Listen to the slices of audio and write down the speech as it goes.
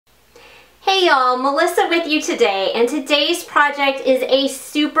Hey y'all, Melissa with you today, and today's project is a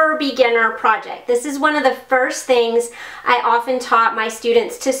super beginner project. This is one of the first things I often taught my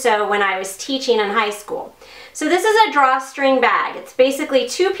students to sew when I was teaching in high school. So this is a drawstring bag. It's basically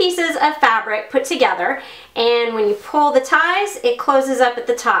two pieces of fabric put together, and when you pull the ties, it closes up at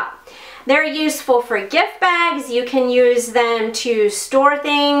the top. They're useful for gift bags. You can use them to store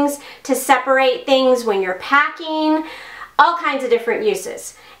things, to separate things when you're packing, all kinds of different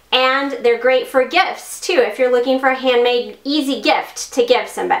uses. And they're great for gifts too, if you're looking for a handmade, easy gift to give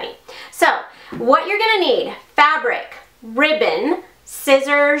somebody. So, what you're gonna need: fabric, ribbon,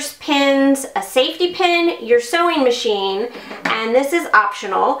 scissors, pins, a safety pin, your sewing machine, and this is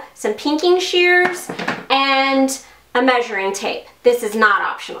optional, some pinking shears, and a measuring tape. This is not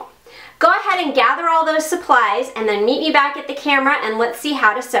optional. Go ahead and gather all those supplies and then meet me back at the camera and let's see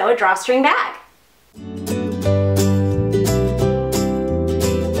how to sew a drawstring bag.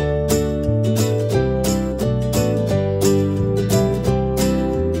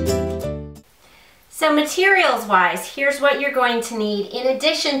 So materials wise, here's what you're going to need in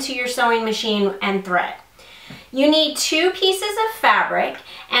addition to your sewing machine and thread. You need two pieces of fabric,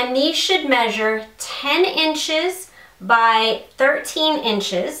 and these should measure 10 inches by 13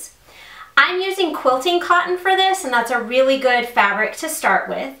 inches. I'm using quilting cotton for this, and that's a really good fabric to start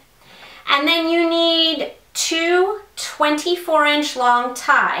with. And then you need two 24-inch long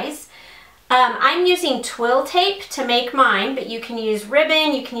ties. I'm using twill tape to make mine, but you can use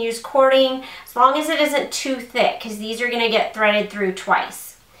ribbon, you can use cording, as long as it isn't too thick, because these are going to get threaded through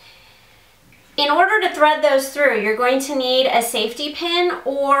twice. In order to thread those through, you're going to need a safety pin,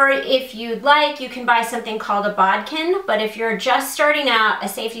 or if you'd like, you can buy something called a bodkin, but if you're just starting out, a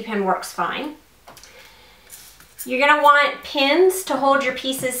safety pin works fine. You're going to want pins to hold your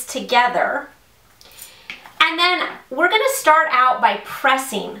pieces together. And then we're going to start out by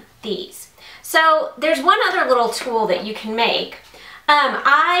pressing these. So there's one other little tool that you can make.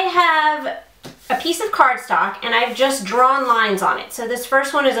 I have a piece of cardstock and I've just drawn lines on it. So this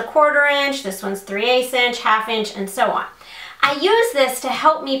first one is a 1/4 inch, this one's 3/8 inch, 1/2 inch, and so on. I use this to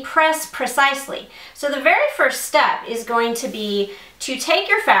help me press precisely. So the very first step is going to be to take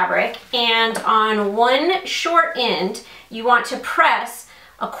your fabric, and on one short end, you want to press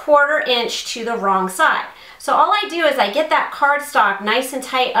a 1/4 inch to the wrong side. So all I do is I get that cardstock nice and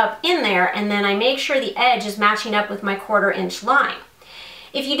tight up in there, and then I make sure the edge is matching up with my 1/4 inch line.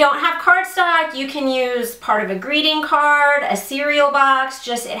 If you don't have cardstock, you can use part of a greeting card, a cereal box,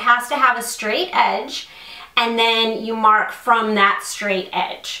 just it has to have a straight edge, and then you mark from that straight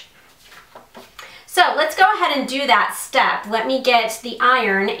edge. So let's go ahead and do that step. Let me get the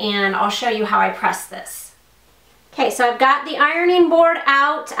iron and I'll show you how I press this. Okay, so I've got the ironing board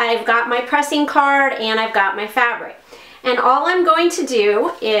out, I've got my pressing card, and I've got my fabric. And all I'm going to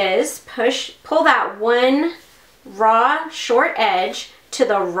do is pull that one raw short edge to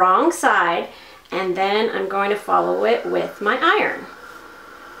the wrong side, and then I'm going to follow it with my iron.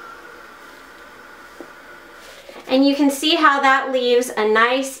 And you can see how that leaves a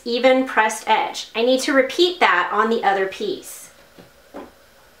nice even pressed edge. I need to repeat that on the other piece.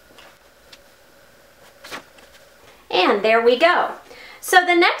 And there we go. So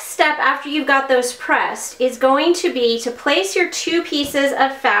the next step after you've got those pressed is going to be to place your two pieces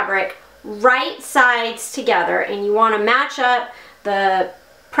of fabric right sides together, and you want to match up the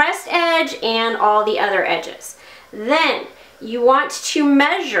pressed edge and all the other edges. Then you want to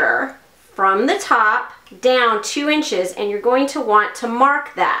measure from the top down 2 inches, and you're going to want to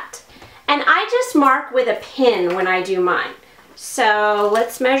mark that. And I just mark with a pin when I do mine. So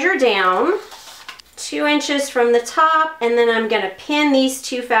let's measure down 2 inches from the top, and then I'm going to pin these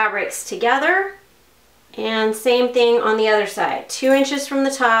two fabrics together, and same thing on the other side, 2 inches from the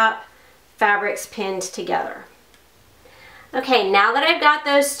top, fabrics pinned together. Okay, now that I've got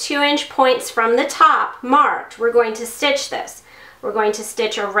those 2-inch points from the top marked, we're going to stitch this. We're going to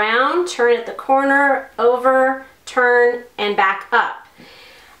stitch around, turn at the corner, over, turn, and back up.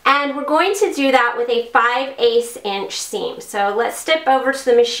 And we're going to do that with a 5/8 inch seam. So let's step over to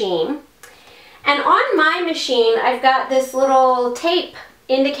the machine. And on my machine, I've got this little tape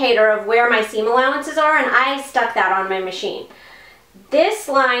indicator of where my seam allowances are, and I stuck that on my machine. This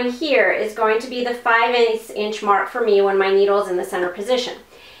line here is going to be the 5/8 inch mark for me when my needle is in the center position.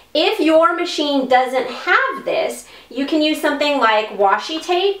 If your machine doesn't have this, you can use something like washi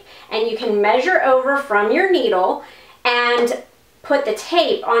tape, and you can measure over from your needle and put the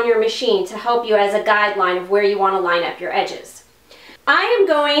tape on your machine to help you as a guideline of where you want to line up your edges. I am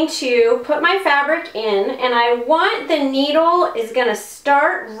going to put my fabric in, and I want the needle is going to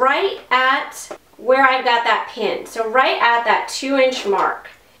start right at where I've got that pin. So right at that 2-inch mark.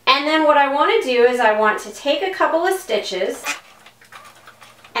 And And then what I want to do is I want to take a couple of stitches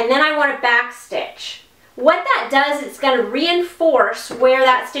and then I want to back stitch. What that does, it's going to reinforce where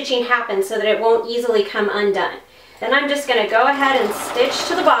that stitching happens so that it won't easily come undone. Then I'm just going to go ahead and stitch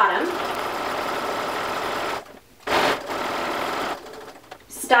to the bottom.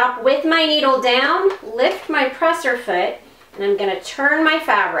 Stop with my needle down, lift my presser foot, and I'm going to turn my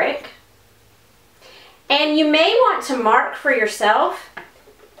fabric. And you may want to mark for yourself.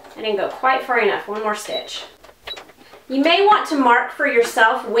 I didn't go quite far enough, one more stitch. You may want to mark for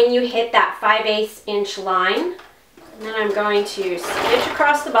yourself when you hit that 5/8 inch line. And then I'm going to stitch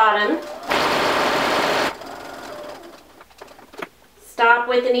across the bottom. Stop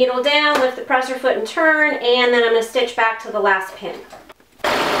with the needle down, lift the presser foot and turn, and then I'm going to stitch back to the last pin.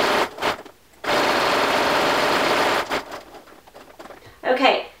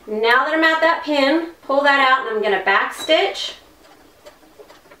 Okay, now that I'm at that pin, pull that out and I'm going to back stitch.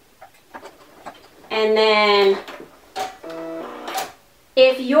 And then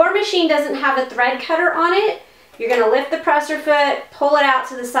if your machine doesn't have a thread cutter on it, you're going to lift the presser foot, pull it out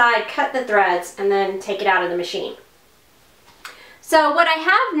to the side, cut the threads, and then take it out of the machine. So what I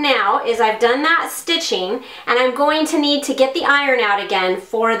have now is I've done that stitching, and I'm going to need to get the iron out again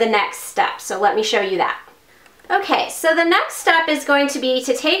for the next step. So let me show you that. Okay, so the next step is going to be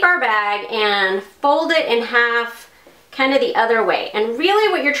to take our bag and fold it in half kind of the other way. And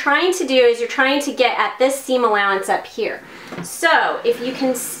really what you're trying to do is you're trying to get at this seam allowance up here. So if you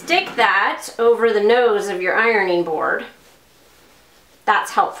can stick that over the nose of your ironing board,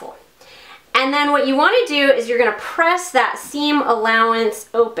 that's helpful. And then what you want to do is you're going to press that seam allowance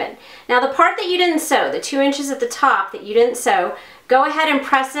open. Now the part that you didn't sew, the 2 inches at the top that you didn't sew, go ahead and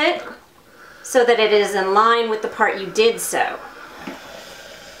press it so that it is in line with the part you did sew.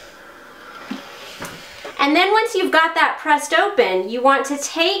 And then once you've got that pressed open, you want to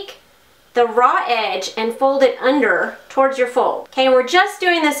take the raw edge and fold it under towards your fold. Okay, and we're just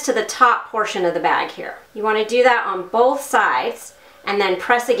doing this to the top portion of the bag here. You want to do that on both sides and then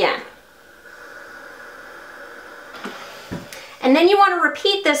press again. And then you want to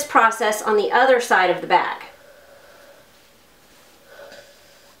repeat this process on the other side of the bag.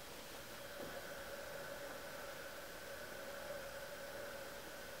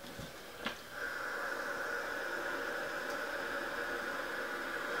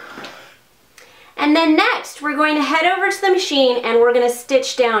 And then next, we're going to head over to the machine and we're going to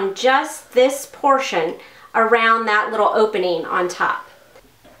stitch down just this portion around that little opening on top.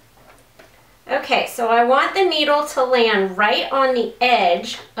 Okay, so I want the needle to land right on the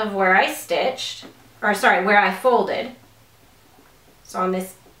edge of where I stitched, or sorry, where I folded. So on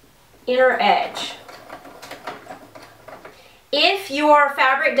this inner edge. If your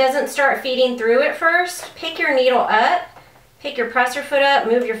fabric doesn't start feeding through at first, pick your needle up, pick your presser foot up,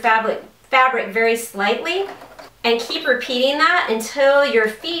 move your fabric very slightly, and keep repeating that until your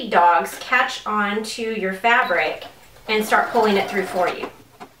feed dogs catch on to your fabric and start pulling it through for you.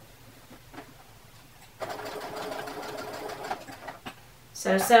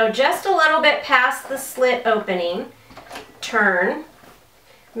 So just a little bit past the slit opening, turn.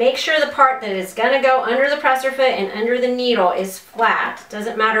 Make sure the part that is going to go under the presser foot and under the needle is flat.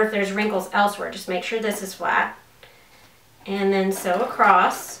 Doesn't matter if there's wrinkles elsewhere, just make sure this is flat. And then sew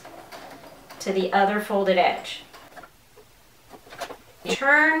across to the other folded edge.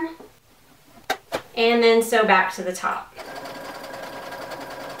 Turn, and then sew back to the top.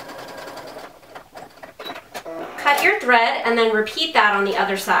 Cut your thread and then repeat that on the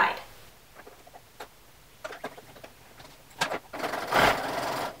other side.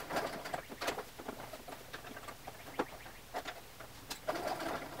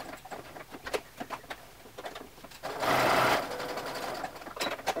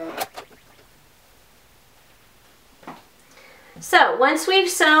 So once we've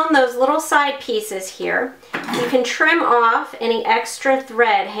sewn those little side pieces here, you can trim off any extra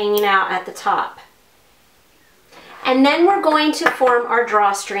thread hanging out at the top. And then we're going to form our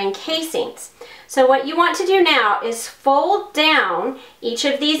drawstring casings. So what you want to do now is fold down each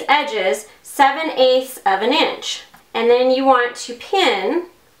of these edges 7/8 of an inch. And then you want to pin,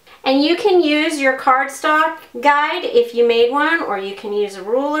 and you can use your cardstock guide if you made one, or you can use a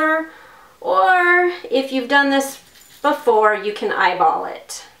ruler, or if you've done this before, you can eyeball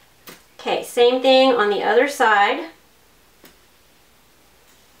it. Okay, same thing on the other side.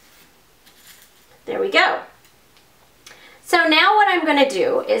 There we go. So now what I'm going to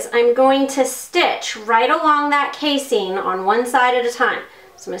do is I'm going to stitch right along that casing on one side at a time.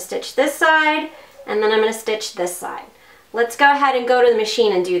 So I'm going to stitch this side, and then I'm going to stitch this side. Let's go ahead and go to the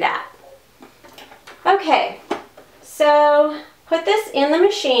machine and do that. Okay, so put this in the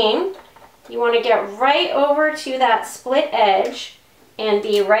machine. You want to get right over to that split edge and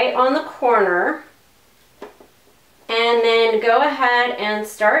be right on the corner. And then go ahead and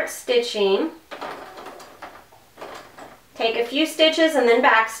start stitching. Take a few stitches and then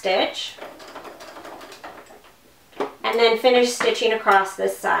back stitch. And then finish stitching across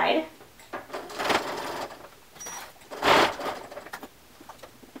this side.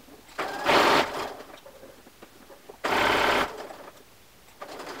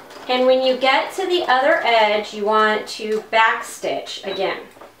 And when you get to the other edge, you want to back stitch again.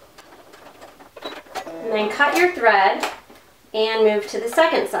 And then cut your thread and move to the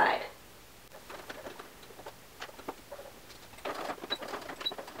second side.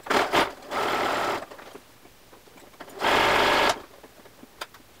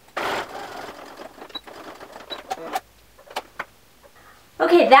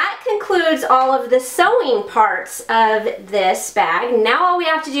 Okay, that concludes all of the sewing parts of this bag. Now all we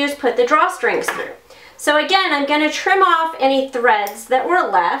have to do is put the drawstrings through. So again, I'm going to trim off any threads that were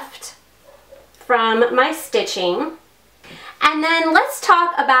left from my stitching. And then let's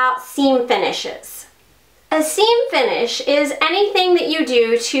talk about seam finishes. A seam finish is anything that you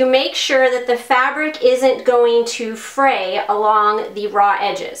do to make sure that the fabric isn't going to fray along the raw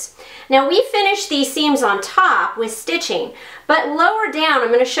edges. Now we finished these seams on top with stitching, but lower down I'm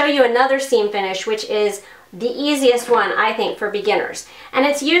going to show you another seam finish, which is the easiest one, I think, for beginners. And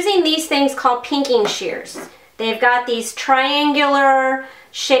it's using these things called pinking shears. They've got these triangular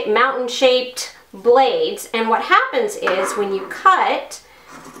mountain-shaped blades, and what happens is when you cut,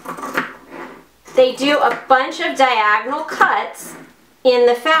 they do a bunch of diagonal cuts in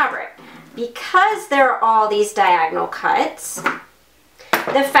the fabric. Because there are all these diagonal cuts,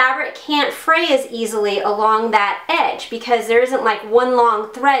 the fabric can't fray as easily along that edge because there isn't like one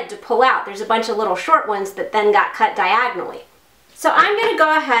long thread to pull out. There's a bunch of little short ones that then got cut diagonally. So I'm going to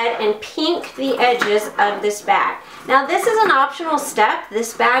go ahead and pink the edges of this bag. Now this is an optional step.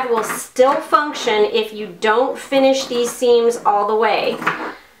 This bag will still function if you don't finish these seams all the way,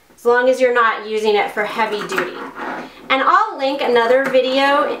 as long as you're not using it for heavy duty. And I'll link another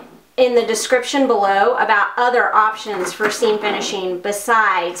video in the description below about other options for seam finishing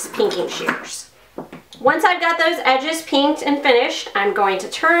besides pinking shears. Once I've got those edges pinked and finished, I'm going to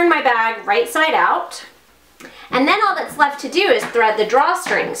turn my bag right side out. And then all that's left to do is thread the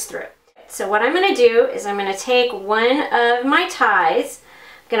drawstrings through. So what I'm going to do is I'm going to take one of my ties,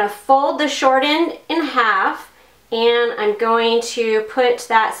 I'm going to fold the short end in half, and I'm going to put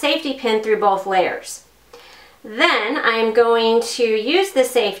that safety pin through both layers. Then I'm going to use the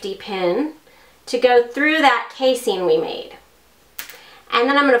safety pin to go through that casing we made. And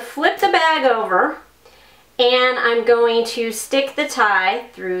then I'm going to flip the bag over and I'm going to stick the tie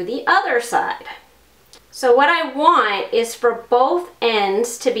through the other side. So what I want is for both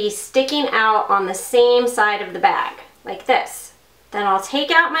ends to be sticking out on the same side of the bag, like this. Then I'll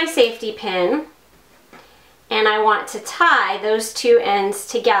take out my safety pin and I want to tie those two ends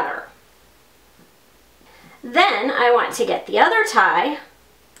together. Then I want to get the other tie,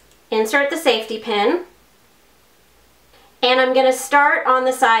 insert the safety pin, and I'm going to start on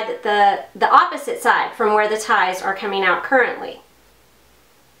the side that the opposite side from where the ties are coming out currently.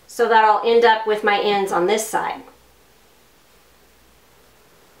 So that I'll end up with my ends on this side.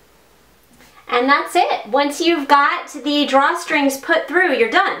 And that's it. Once you've got the drawstrings put through, you're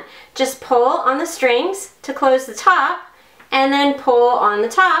done. Just pull on the strings to close the top, and then pull on the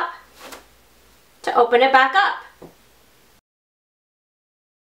top to open it back up.